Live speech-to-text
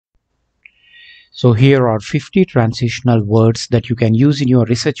So here are 50 transitional words that you can use in your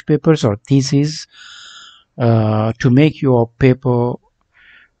research papers or thesis to make your paper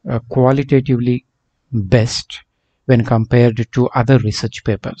qualitatively best when compared to other research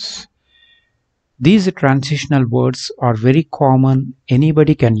papers. These transitional words are very common.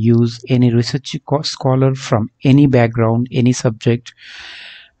 Anybody can use, any research scholar from any background, any subject.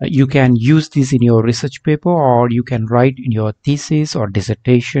 You can use this in your research paper, or you can write in your thesis or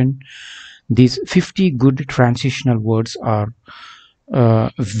dissertation. These 50 good transitional words are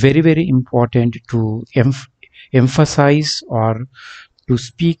very, very important to emphasize or to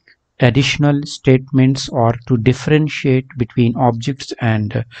speak additional statements or to differentiate between objects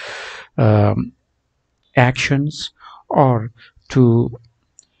and actions, or to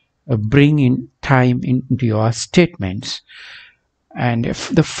bring in time into your statements. And if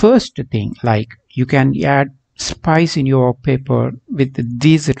the first thing, like, you can add spice in your paper with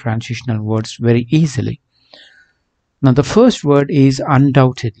these transitional words very easily. Now the first word is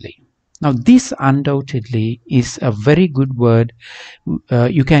undoubtedly. Now this undoubtedly is a very good word.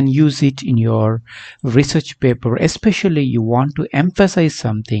 You can use it in your research paper, especially you want to emphasize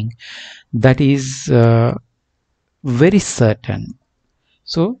something that is very certain.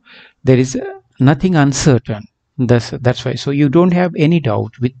 So there is nothing uncertain. That's why. So you don't have any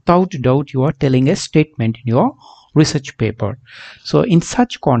doubt. Without doubt, you are telling a statement in your research paper. So in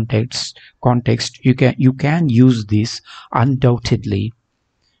such context, you can use this undoubtedly.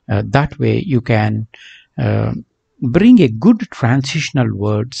 That way you can bring a good transitional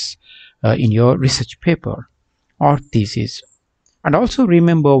words in your research paper or thesis. And also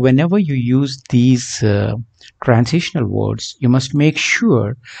remember, whenever you use these transitional words, you must make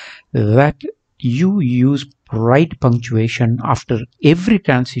sure that you use right punctuation after every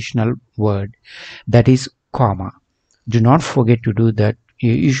transitional word, that is comma. Do not forget to do that.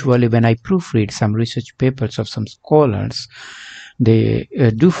 Usually when I proofread some research papers of some scholars, they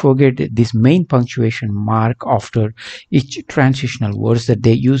do forget this main punctuation mark after each transitional words that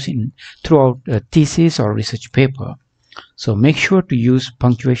they use in throughout a thesis or research paper. So make sure to use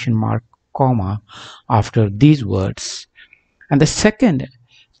punctuation mark, comma after these words. And the second,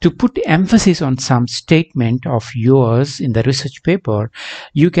 to put emphasis on some statement of yours in the research paper,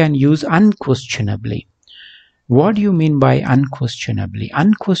 you can use unquestionably. What do you mean by unquestionably?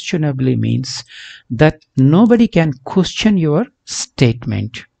 Unquestionably means that nobody can question your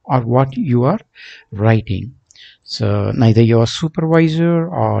statement or what you are writing. So neither your supervisor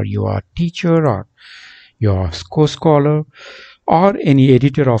or your teacher or your co-scholar or any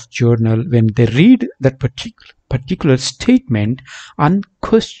editor of journal, when they read that particular statement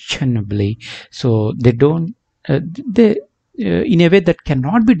unquestionably, so they don't in a way that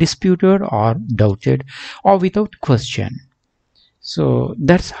cannot be disputed or doubted or without question. So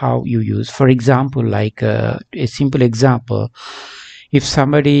that's how you use. For example, like a simple example, if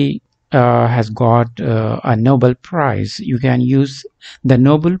somebody has got a Nobel Prize, you can use the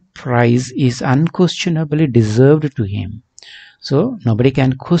Nobel Prize is unquestionably deserved to him. So nobody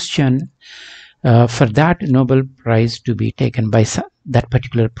can question for that Nobel Prize to be taken by that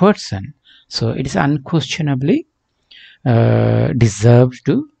particular person. So it is unquestionably deserved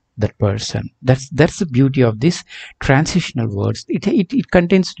to that person. That's the beauty of this transitional words. It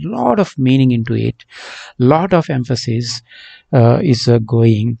contains a lot of meaning into it. Lot of emphasis is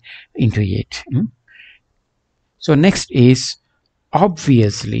going into it. So next is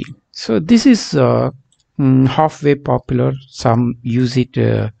obviously. So this is halfway popular. Some use it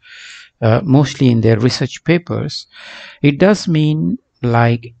mostly in their research papers. It does mean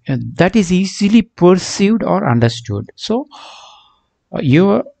like that is easily perceived or understood. So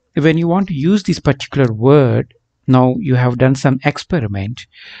when you want to use this particular word, now you have done some experiment.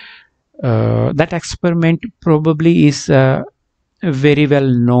 That experiment probably is a very well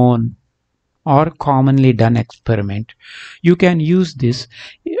known or commonly done experiment. You can use this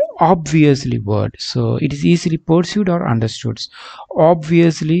obviously word. So it is easily perceived or understood.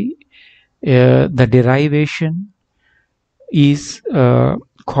 Obviously, the derivation is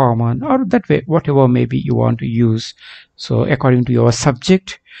common, or that way, whatever maybe you want to use. So according to your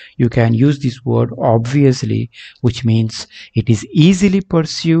subject, you can use this word obviously, which means it is easily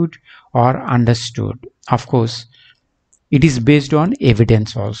perceived or understood. Of course, it is based on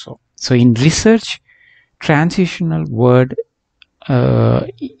evidence also. So in research, transitional word,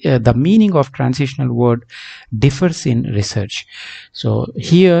 the meaning of transitional word differs in research. So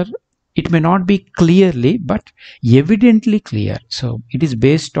here it may not be clearly but evidently clear. So it is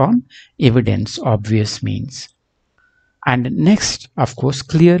based on evidence, obvious means. And next, of course,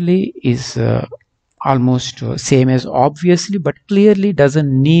 clearly is almost same as obviously, but clearly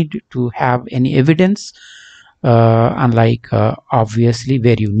doesn't need to have any evidence, unlike obviously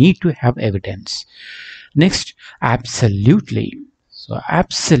where you need to have evidence. Next, absolutely. So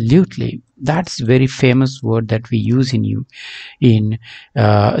absolutely, that's very famous word that we use in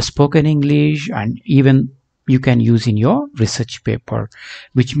spoken English, and even you can use in your research paper,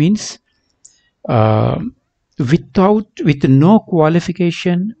 which means uh, with no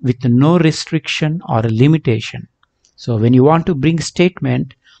qualification, with no restriction or a limitation. So when you want to bring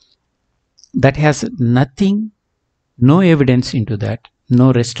statement that has nothing, no evidence into that,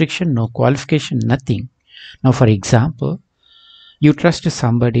 no restriction, no qualification, nothing. Now, for example, you trust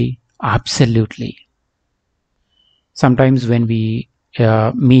somebody absolutely. Sometimes when we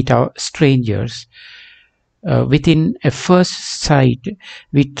meet our strangers, within a first sight,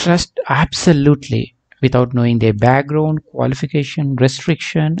 we trust absolutely without knowing their background, qualification,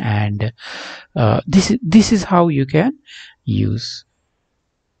 restriction, and this is how you can use.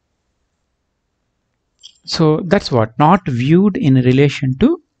 So that's what, not viewed in relation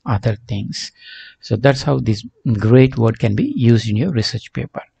to other things. So that's how this great word can be used in your research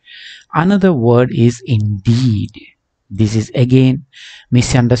paper. Another word is indeed. This is again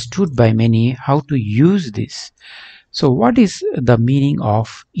misunderstood by many how to use this. So what is the meaning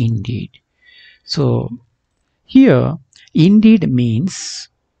of indeed? So here indeed means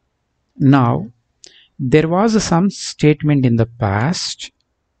now there was some statement in the past,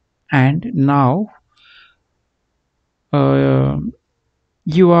 and now uh,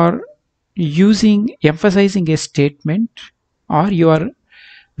 you are emphasizing a statement or your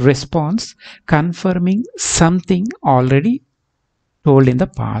response confirming something already told in the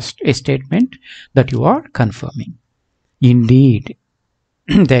past, a statement that you are confirming. Indeed,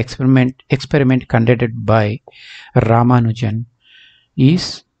 the experiment conducted by Ramanujan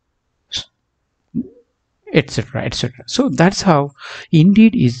is, etc., etc. So that's how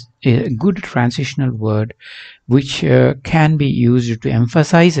indeed is a good transitional word which can be used to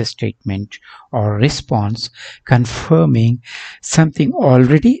emphasize a statement or response confirming something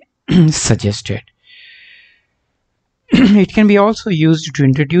already suggested. It can be also used to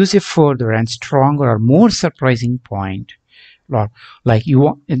introduce a further and stronger or more surprising point. Like you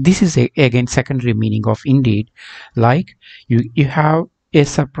want, this is again secondary meaning of indeed. Like you have a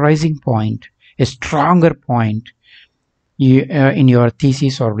surprising point, a stronger point in your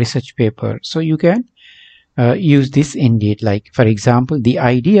thesis or research paper. So you can use this indeed. Like for example, the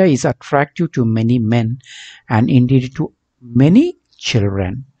idea is attractive to many men and indeed to many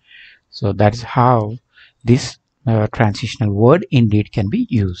children. So that's how this transitional word indeed can be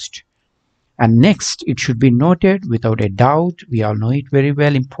used. And next, it should be noted without a doubt, we all know it very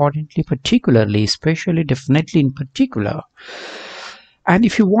well, importantly, particularly, especially, definitely in particular. And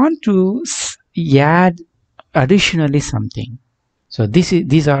if you want to add additionally something, so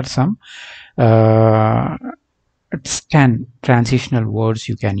these are some 10 transitional words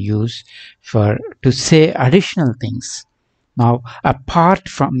you can use for to say additional things. Now, apart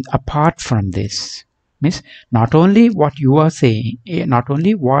from this, means not only what you are saying, not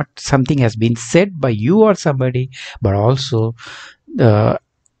only what something has been said by you or somebody, but also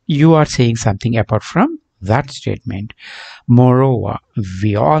you are saying something apart from that statement. Moreover,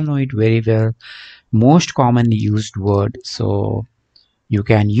 we all know it very well, most commonly used word. So you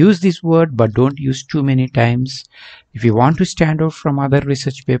can use this word, but don't use too many times. If you want to stand out from other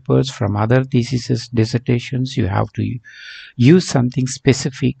research papers, from other theses, dissertations, you have to use something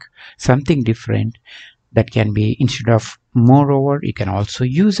specific, something different. That can be, instead of moreover, you can also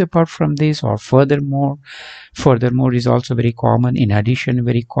use apart from this, or furthermore. Furthermore is also very common. In addition,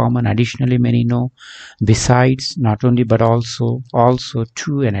 very common. Additionally, many know. Besides, not only but also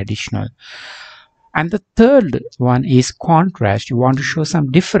to, and additional. And the third one is contrast. You want to show some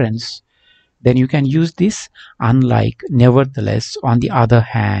difference, then you can use this unlike, nevertheless, on the other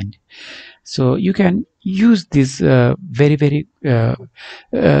hand. So you can use these very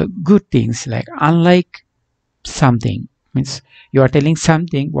good things, like unlike something means you are telling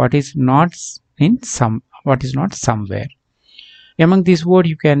something what is not somewhere. Among these words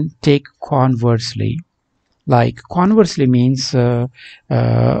you can take conversely. Like conversely means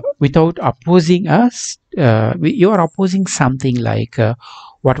without opposing us, you are opposing something like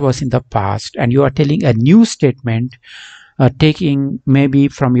what was in the past, and you are telling a new statement, taking maybe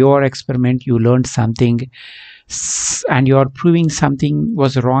from your experiment you learned something, and you are proving something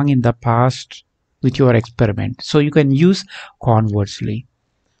was wrong in the past with your experiment. So you can use conversely.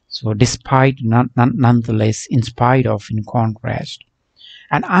 So despite, nonetheless, in spite of, in contrast.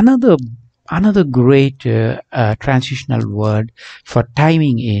 And another great transitional word for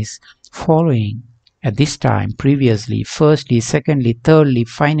timing is following. at this time, previously, firstly, secondly, thirdly,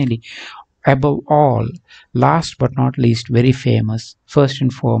 finally, above all, last but not least, very famous, first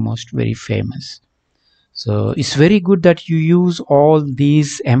and foremost, very famous. So it's very good that you use all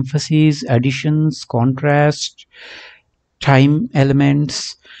these emphases, additions, contrast, time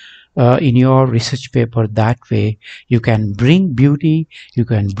elements in your research paper. That way you can bring beauty, you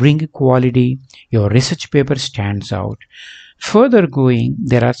can bring quality, your research paper stands out. Further going,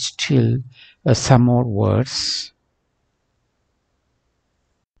 there are still some more words.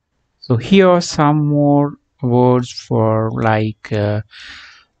 So here are some more words for like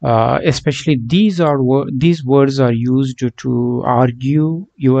especially these words are used to argue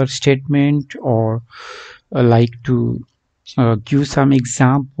your statement, or like to give some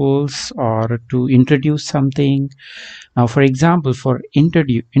examples or to introduce something. Now, for example, for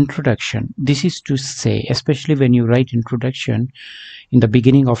introduction, this is to say, especially when you write introduction in the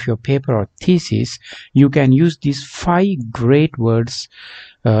beginning of your paper or thesis, you can use these 5 great words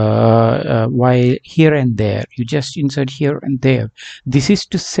while here and there. You just insert here and there. This is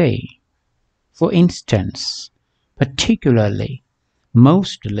to say, for instance, particularly,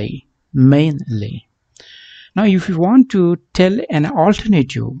 mostly, mainly. Now, if you want to tell an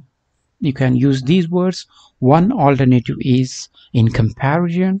alternative, you can use these words. One alternative is in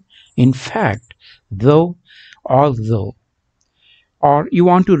comparison, in fact, though, although. Or you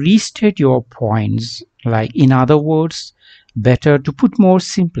want to restate your points, like in other words, better, to put more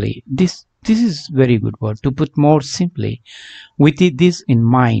simply. This is very good word, to put more simply. With this in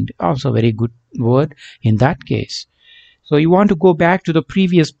mind, also very good word in that case. So you want to go back to the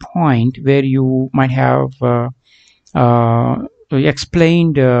previous point where you might have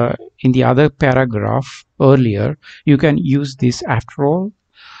explained in the other paragraph earlier. You can use this after all.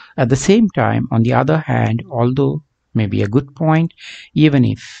 At the same time, on the other hand, although may be a good point, even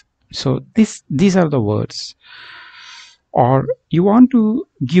if. So these are the words. Or you want to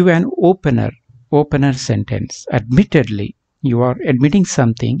give an opener sentence. Admittedly, you are admitting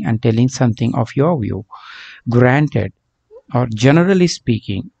something and telling something of your view. Granted, or generally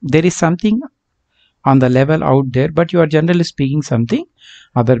speaking, there is something on the level out there, but you are generally speaking something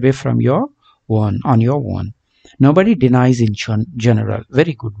other way from your own, on your own. Nobody denies in general.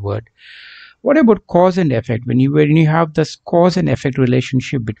 Very good word. What about cause and effect? When you have this cause and effect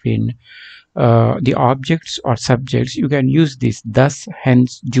relationship between the objects or subjects, you can use this: thus,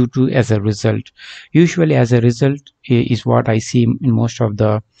 hence, due to, as a result. Usually as a result is what I see in most of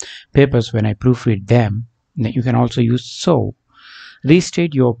the papers when I proofread them. You can also use so.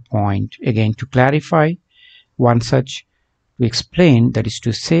 Restate your point, again to clarify, one such, to explain, that is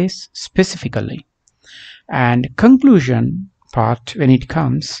to say specifically. And conclusion part, when it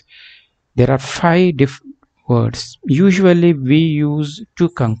comes, there are 5 different words. Usually we use to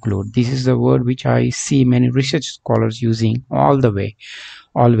conclude. This is the word which I see many research scholars using all the way,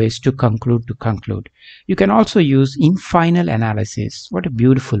 always, to conclude, to conclude. You can also use in final analysis. What a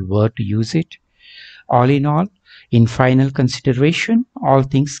beautiful word to use it. All in all, in final consideration, all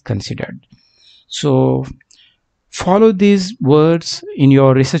things considered. So follow these words in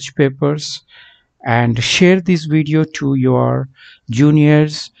your research papers and share this video to your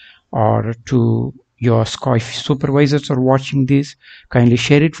juniors or to your if supervisors are watching this. Kindly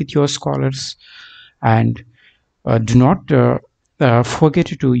share it with your scholars, and do not forget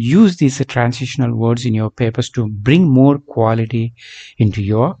to use these transitional words in your papers to bring more quality into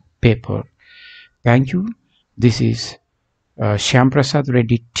your paper. Thank you. This is Shyam Prasad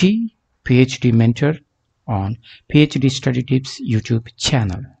Reddy T, PhD mentor on PhD Study Tips YouTube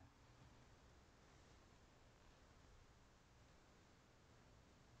channel.